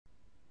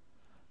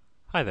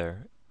Hi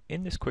there.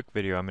 In this quick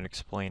video I'm going to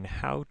explain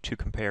how to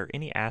compare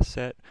any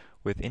asset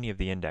with any of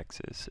the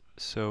indexes.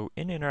 So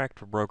in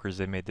Interactive Brokers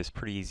they made this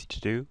pretty easy to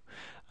do.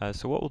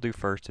 So what we'll do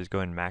first is go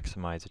and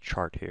maximize a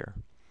chart here.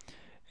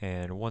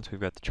 And once we've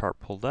got the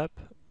chart pulled up,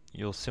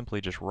 you'll simply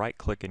just right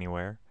click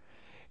anywhere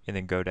and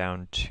then go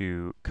down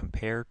to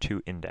Compare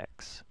to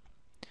Index.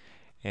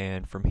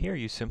 And from here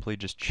you simply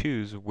just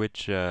choose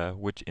which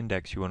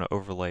index you want to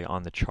overlay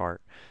on the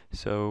chart.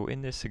 So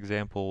in this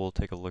example we'll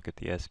take a look at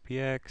the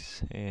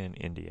SPX and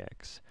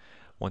INDX.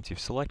 Once you've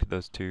selected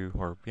those two,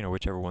 or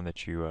whichever one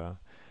that you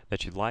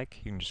like,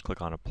 you can just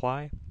click on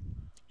Apply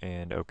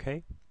and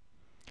OK.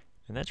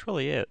 And that's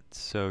really it.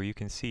 So you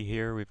can see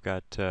here we've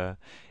got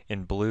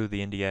in blue the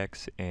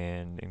INDX,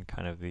 and in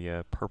kind of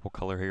the purple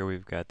color here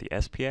we've got the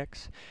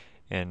SPX,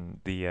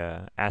 and the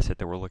asset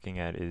that we're looking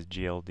at is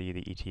GLD,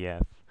 the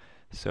ETF.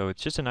 So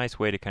it's just a nice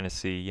way to kind of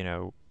see,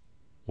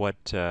 what,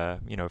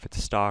 if it's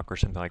a stock or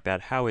something like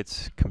that, how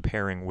it's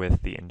comparing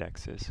with the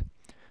indexes.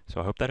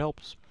 So I hope that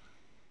helps.